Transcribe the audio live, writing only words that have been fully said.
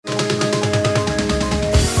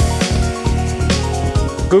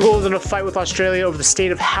Google is in a fight with Australia over the state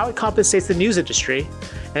of how it compensates the news industry,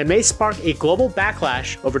 and it may spark a global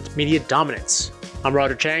backlash over its media dominance. I'm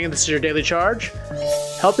Roger Chang, and this is your Daily Charge.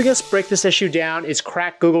 Helping us break this issue down is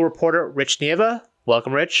crack Google reporter Rich Nieva.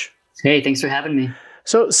 Welcome, Rich. Hey, thanks for having me.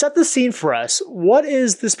 So set the scene for us. What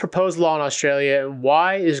is this proposed law in Australia, and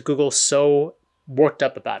why is Google so worked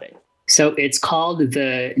up about it? So it's called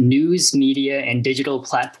the News, Media, and Digital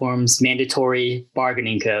Platforms Mandatory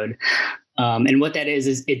Bargaining Code. And what that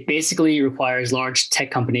is it basically requires large tech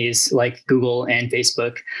companies like Google and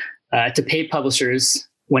Facebook to pay publishers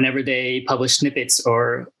whenever they publish snippets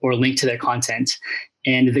or link to their content.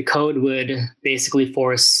 And the code would basically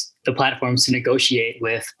force the platforms to negotiate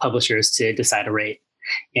with publishers to decide a rate.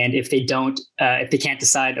 And if they can't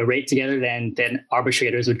decide a rate together, then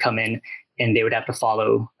arbitrators would come in and they would have to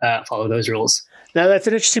follow those rules. Now, that's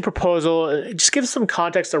an interesting proposal. Just give some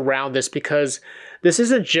context around this, because this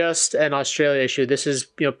isn't just an Australia issue. This is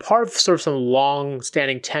part of sort of some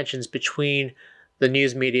long-standing tensions between the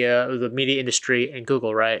news media, or the media industry, and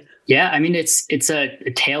Google, right? Yeah, I mean, it's a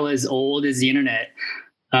tale as old as the internet.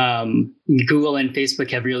 Google and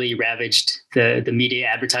Facebook have really ravaged the media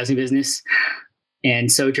advertising business.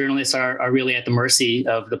 And so journalists are really at the mercy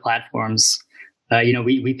of the platforms.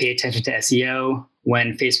 We pay attention to SEO.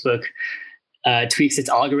 When Facebook tweaks its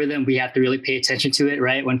algorithm, we have to really pay attention to it,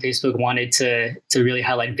 right? When Facebook wanted to really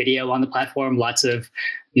highlight video on the platform, lots of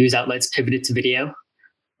news outlets pivoted to video.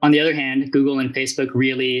 On the other hand, Google and Facebook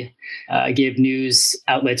really give news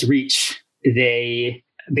outlets reach. They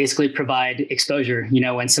basically provide exposure.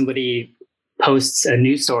 When somebody posts a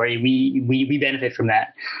news story, we benefit from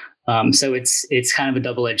that. So it's kind of a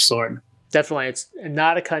double-edged sword. Definitely. It's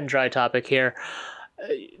not a cut and dry topic here.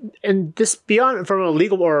 And this, beyond from a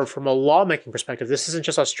legal or from a lawmaking perspective, this isn't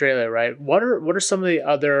just Australia, right? What are some of the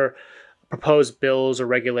other proposed bills or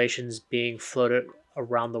regulations being floated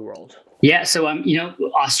around the world? Yeah, so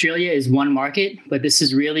Australia is one market, but this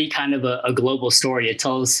is really kind of a global story. It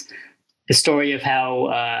tells the story of how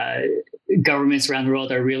governments around the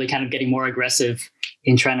world are really kind of getting more aggressive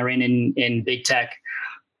in trying to rein in big tech.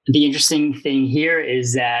 The interesting thing here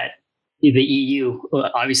is that the EU,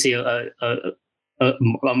 obviously a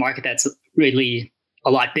market that's really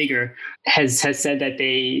a lot bigger, has said that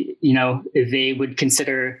they would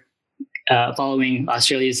consider following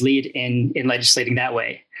Australia's lead in legislating that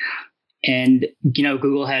way. And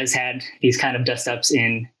Google has had these kind of dust-ups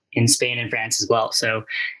in Spain and France as well. So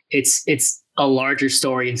it's a larger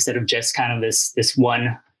story instead of just kind of this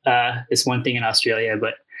one thing in Australia.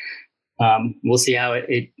 But we'll see how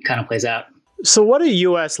it kind of plays out. So what do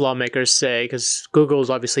U.S. lawmakers say? Because Google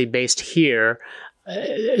is obviously based here.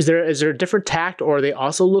 Is there a different tact, or are they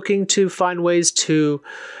also looking to find ways to,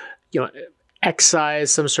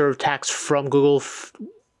 excise some sort of tax from Google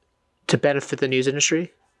to benefit the news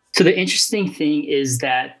industry? So the interesting thing is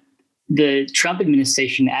that the Trump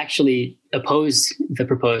administration actually opposed the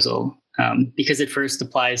proposal because it first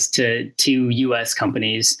applies to U.S.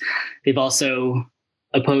 companies. They've also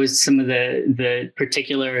opposed some of the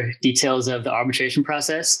particular details of the arbitration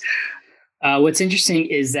process. What's interesting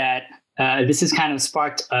is that this has kind of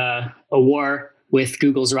sparked a war with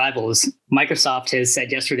Google's rivals. Microsoft has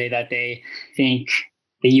said yesterday that they think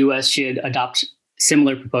the U.S. should adopt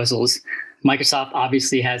similar proposals. Microsoft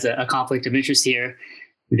obviously has a conflict of interest here.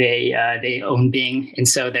 They own Bing, and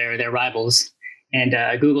so they're rivals. And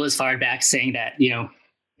Google has fired back, saying that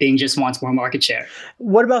Bing just wants more market share.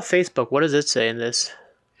 What about Facebook? What does it say in this?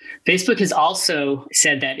 Facebook has also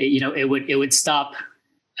said that it would stop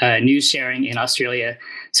news sharing in Australia.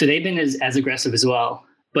 So they've been as aggressive as well.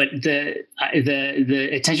 But the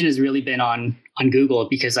attention has really been on Google,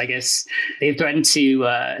 because I guess they've threatened to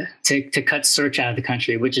cut search out of the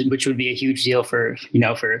country, which would be a huge deal for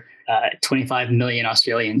 25 million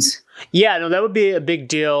Australians. Yeah, no, that would be a big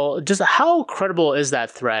deal. Just how credible is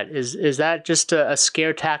that threat? Is that just a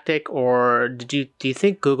scare tactic, or do you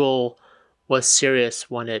think Google was serious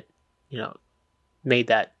when it made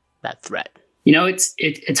that threat?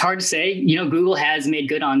 It's hard to say. Google has made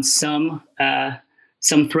good on some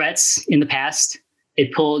threats in the past.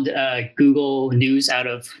 It pulled Google News out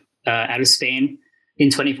of Spain in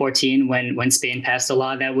 2014 when Spain passed a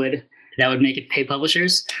law that would make it pay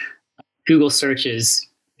publishers. Google search is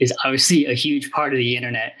obviously a huge part of the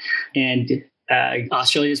internet, and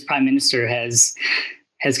Australia's Prime Minister has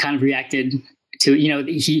kind of reacted to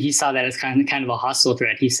he saw that as kind of a hostile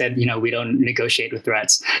threat. He said we don't negotiate with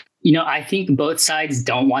threats. I think both sides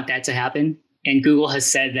don't want that to happen, and Google has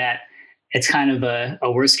said that it's kind of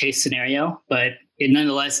a worst case scenario, but it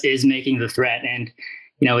nonetheless is making the threat, and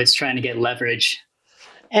it's trying to get leverage.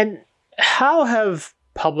 And how have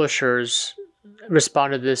publishers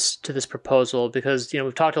respond to this proposal? Because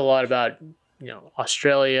we've talked a lot about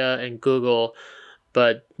Australia and Google,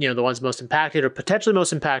 but the ones most impacted or potentially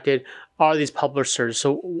most impacted are these publishers.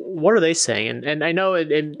 So what are they saying? And I know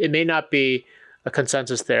it may not be a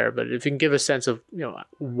consensus there, but if you can give a sense of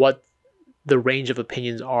what the range of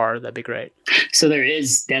opinions are, that'd be great. So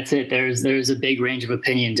that's it. There's a big range of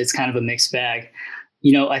opinions. It's kind of a mixed bag.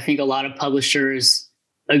 I think a lot of publishers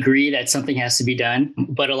agree that something has to be done,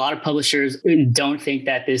 but a lot of publishers don't think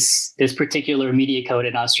that this particular media code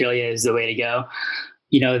in Australia is the way to go.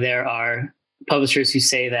 There are publishers who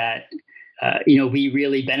say that we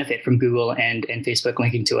really benefit from Google and Facebook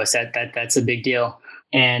linking to us. That's a big deal.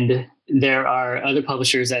 And there are other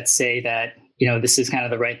publishers that say that this is kind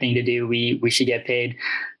of the right thing to do. We should get paid,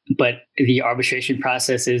 but the arbitration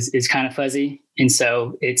process is kind of fuzzy, and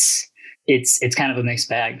so it's kind of a mixed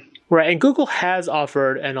bag. Right, and Google has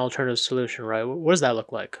offered an alternative solution, right? What does that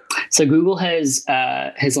look like? So Google has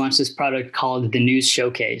launched this product called the News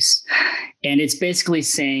Showcase, and it's basically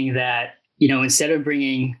saying that instead of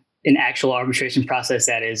bringing an actual arbitration process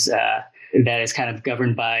that is kind of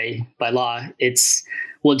governed by law,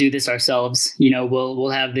 we'll do this ourselves. We'll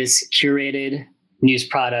have this curated news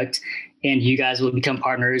product, and you guys will become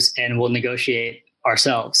partners, and we'll negotiate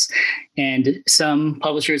ourselves. And some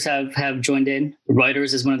publishers have joined in.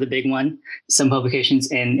 Reuters is one of the big one. Some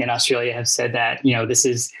publications in Australia have said that this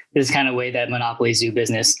is kind of way that monopolies do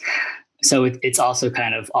business. So it's also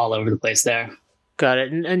kind of all over the place there. Got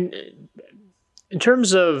it. And in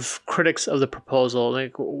terms of critics of the proposal,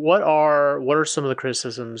 like what are some of the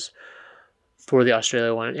criticisms for the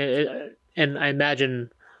Australia one? And I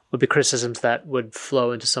imagine would be criticisms that would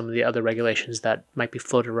flow into some of the other regulations that might be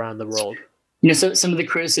floated around the world. So some of the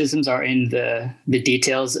criticisms are in the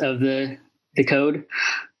details of the code.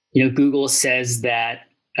 Google says that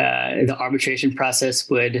the arbitration process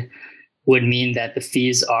would mean that the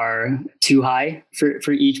fees are too high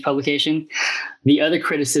for each publication. The other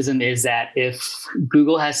criticism is that if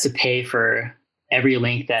Google has to pay for every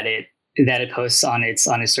link that it posts on its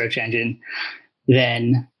search engine,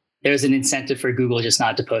 then there's an incentive for Google just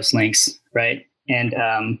not to post links, right? And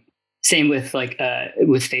same with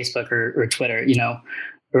with Facebook or Twitter,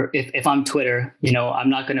 or if I'm Twitter, I'm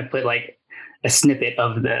not going to put like a snippet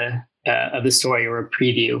of the story or a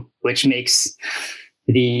preview, which makes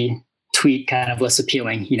the tweet kind of less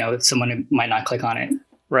appealing. Someone might not click on it.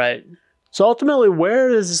 Right. So ultimately, where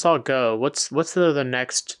does this all go? What's the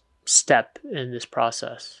next step in this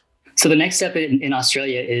process? So the next step in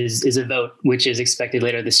Australia is a vote, which is expected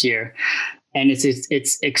later this year, and it's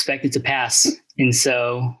expected to pass. And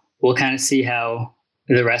so we'll kind of see how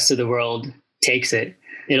the rest of the world takes it.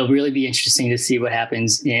 It'll really be interesting to see what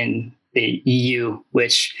happens in the EU,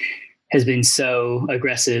 which has been so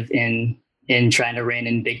aggressive in trying to rein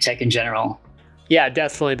in big tech in general. Yeah,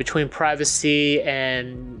 definitely. Between privacy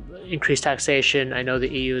and increased taxation, I know the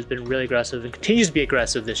EU has been really aggressive and continues to be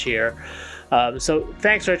aggressive this year. So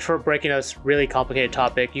thanks, Rich, for breaking this really complicated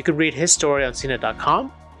topic. You can read his story on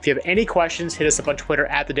CNET.com. If you have any questions, hit us up on Twitter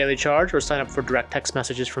 @TheDailyCharge or sign up for direct text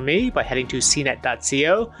messages from me by heading to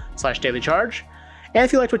cnet.co/dailycharge. And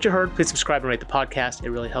if you liked what you heard, please subscribe and rate the podcast. It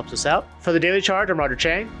really helps us out. For The Daily Charge, I'm Roger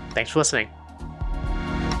Chang. Thanks for listening.